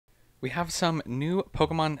We have some new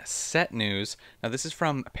Pokemon set news. Now, this is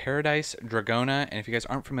from Paradis Dragona, and if you guys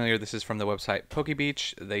aren't familiar, this is from the website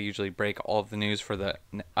PokeBeach. They usually break all of the news for the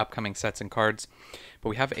upcoming sets and cards. But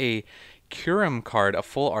we have a Curum card, a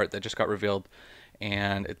full art that just got revealed,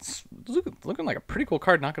 and it's looking like a pretty cool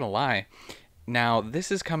card, not going to lie. Now,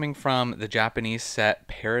 this is coming from the Japanese set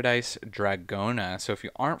Paradis Dragona. So if you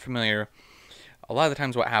aren't familiar, a lot of the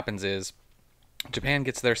times what happens is Japan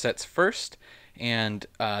gets their sets first, and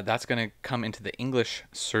that's going to come into the English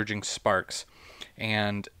Surging Sparks.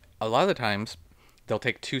 And a lot of the times, they'll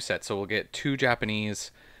take two sets. So we'll get two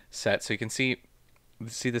Japanese sets. So you can see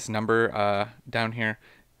this number down here.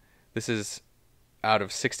 This is out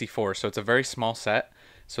of 64, so it's a very small set.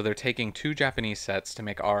 So they're taking two Japanese sets to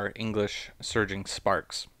make our English Surging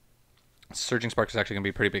Sparks. Surging Sparks is actually going to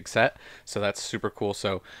be a pretty big set, so that's super cool.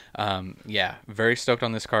 So yeah, very stoked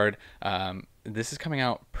on this card. This is coming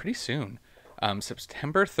out pretty soon,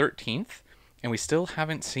 September 13th, and we still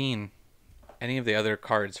haven't seen any of the other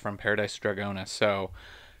cards from Paradise Dragona, so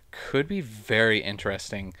could be very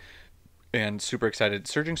interesting and super excited.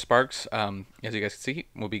 Surging Sparks, as you guys can see,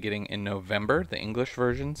 we'll be getting in November, the English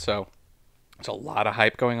version, so there's a lot of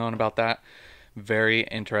hype going on about that. Very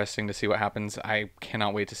interesting to see what happens. I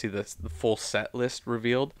cannot wait to see the full set list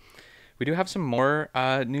revealed. We do have some more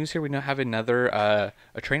news here. We now have another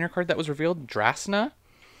a trainer card that was revealed, Drasna.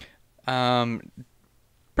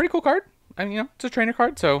 Pretty cool card. I mean, it's a trainer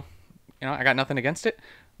card, so I got nothing against it.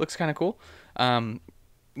 Looks kind of cool.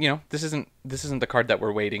 This isn't the card that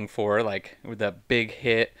we're waiting for, like with the big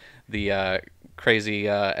hit, the crazy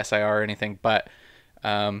SIR or anything. But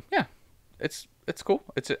yeah, it's cool.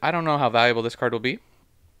 I don't know how valuable this card will be.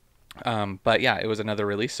 But yeah, it was another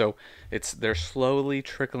release, so they're slowly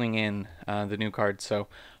trickling in the new cards. So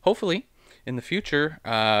hopefully in the future,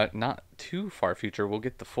 not too far future, we'll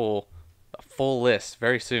get the full list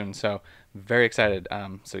very soon. So very excited.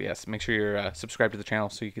 So yes, make sure you're subscribed to the channel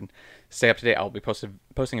so you can stay up to date. I'll be posting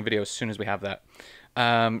a video as soon as we have that.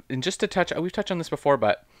 And just to touch, we've touched on this before,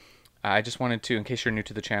 but I just wanted to, in case you're new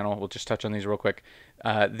to the channel, we'll just touch on these real quick.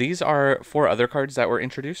 These are 4 other cards that were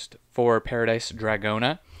introduced for Paradise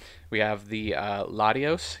Dragona. We have the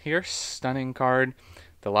Latios here, stunning card.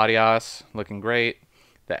 The Latios, looking great.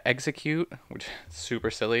 The Execute, which is super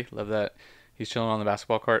silly. Love that he's chilling on the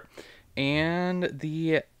basketball court. And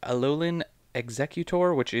the Alolan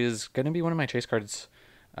Executor, which is going to be one of my chase cards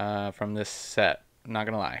from this set. Not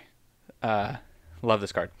going to lie. Love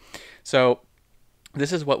this card. So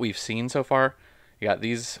this is what we've seen so far. You got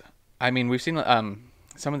these. I mean, we've seen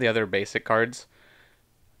some of the other basic cards.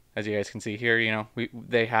 As you guys can see here,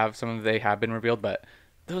 they have been revealed, but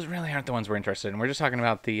those really aren't the ones we're interested in. We're just talking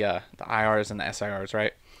about the IRs and the SIRs,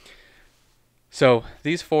 right? So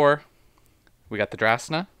these 4, we got the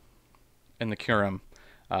Drasna and the Curum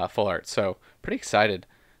full art. So pretty excited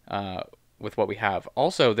with what we have.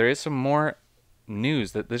 Also, there is some more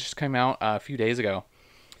news that this just came out a few days ago.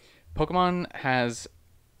 Pokemon has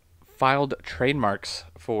filed trademarks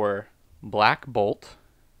for Black Bolt,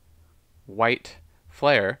 White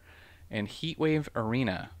Flare, and Heatwave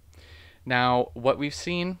Arena. Now, what we've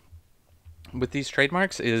seen with these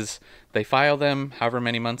trademarks is they file them however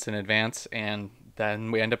many months in advance, and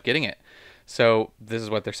then we end up getting it. So this is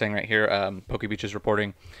what they're saying right here. PokeBeach is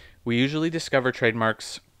reporting, we usually discover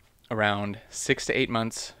trademarks around 6 to 8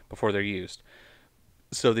 months before they're used.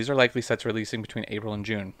 So these are likely sets releasing between April and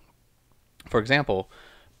June. For example,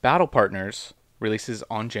 Battle Partners releases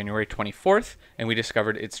on January 24th, and we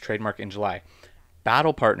discovered its trademark in July.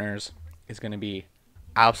 Battle Partners is going to be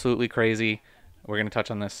absolutely crazy. We're going to touch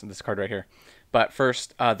on this card right here. But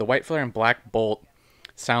first, the White Flare and Black Bolt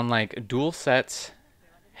sound like dual sets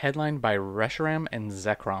headlined by Reshiram and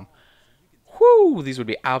Zekrom. Whoo! These would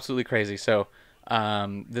be absolutely crazy. So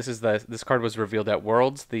this card was revealed at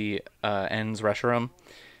Worlds, the Ends Reshiram.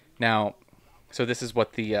 Now, so this is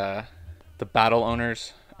what the battle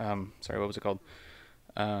owners, sorry, what was it called?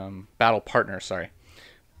 Battle Partners, sorry.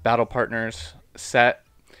 Battle Partners set.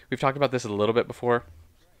 We've talked about this a little bit before.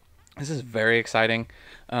 This is very exciting.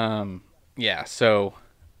 Yeah, so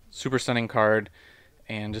super stunning card,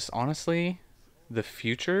 and just honestly, the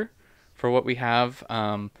future for what we have.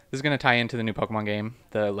 This is going to tie into the new Pokemon game,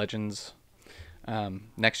 the Legends,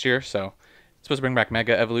 next year. So it's supposed to bring back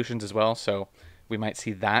Mega Evolutions as well. So we might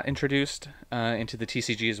see that introduced into the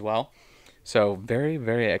TCG as well. So very,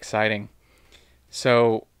 very exciting.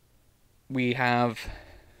 So we have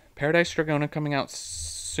Paradise Dragona coming out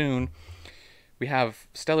soon. We have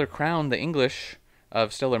Stellar Crown, the English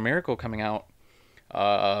of Stellar Miracle, coming out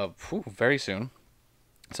very soon.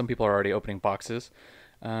 Some people are already opening boxes.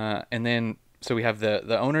 And then, so we have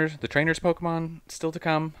the owners, the trainers Pokemon still to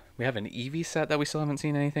come. We have an Eevee set that we still haven't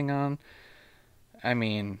seen anything on. I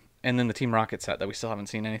mean, and then the Team Rocket set that we still haven't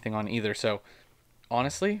seen anything on either. So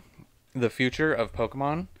honestly, the future of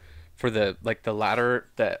Pokemon for the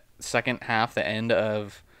second half, the end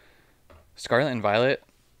of Scarlet and Violet,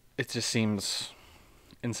 it just seems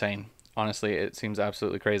insane. Honestly, it seems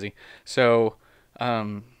absolutely crazy. So,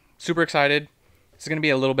 super excited. This is going to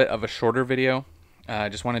be a little bit of a shorter video. I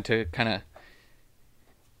just wanted to kind of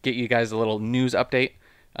get you guys a little news update.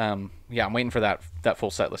 Yeah, I'm waiting for that full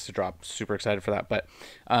set list to drop. Super excited for that. But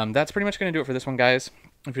that's pretty much going to do it for this one, guys.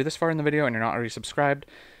 If you're this far in the video and you're not already subscribed,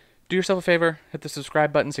 do yourself a favor, hit the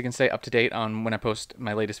subscribe button so you can stay up to date on when I post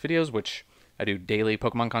my latest videos, which I do daily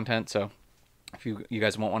Pokemon content. So if you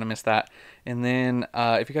guys won't want to miss that. And then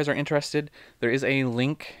if you guys are interested, there is a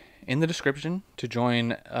link in the description to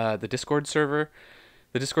join the Discord server.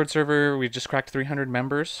 The Discord server, we just cracked 300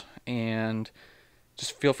 members, and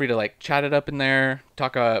just feel free to like chat it up in there,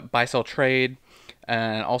 talk buy, sell, trade,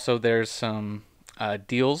 and also there's some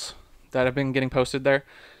deals that have been getting posted there.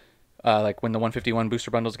 Like when the 151 booster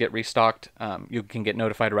bundles get restocked, you can get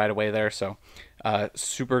notified right away there. So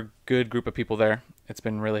super good group of people there. It's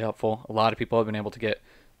been really helpful. A lot of people have been able to get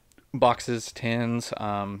boxes, tins,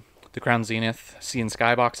 the Crown Zenith, Sea and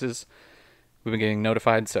Sky boxes. We've been getting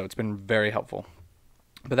notified, so it's been very helpful.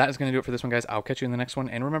 But that is going to do it for this one, guys. I'll catch you in the next one.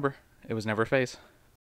 And remember, it was never a phase.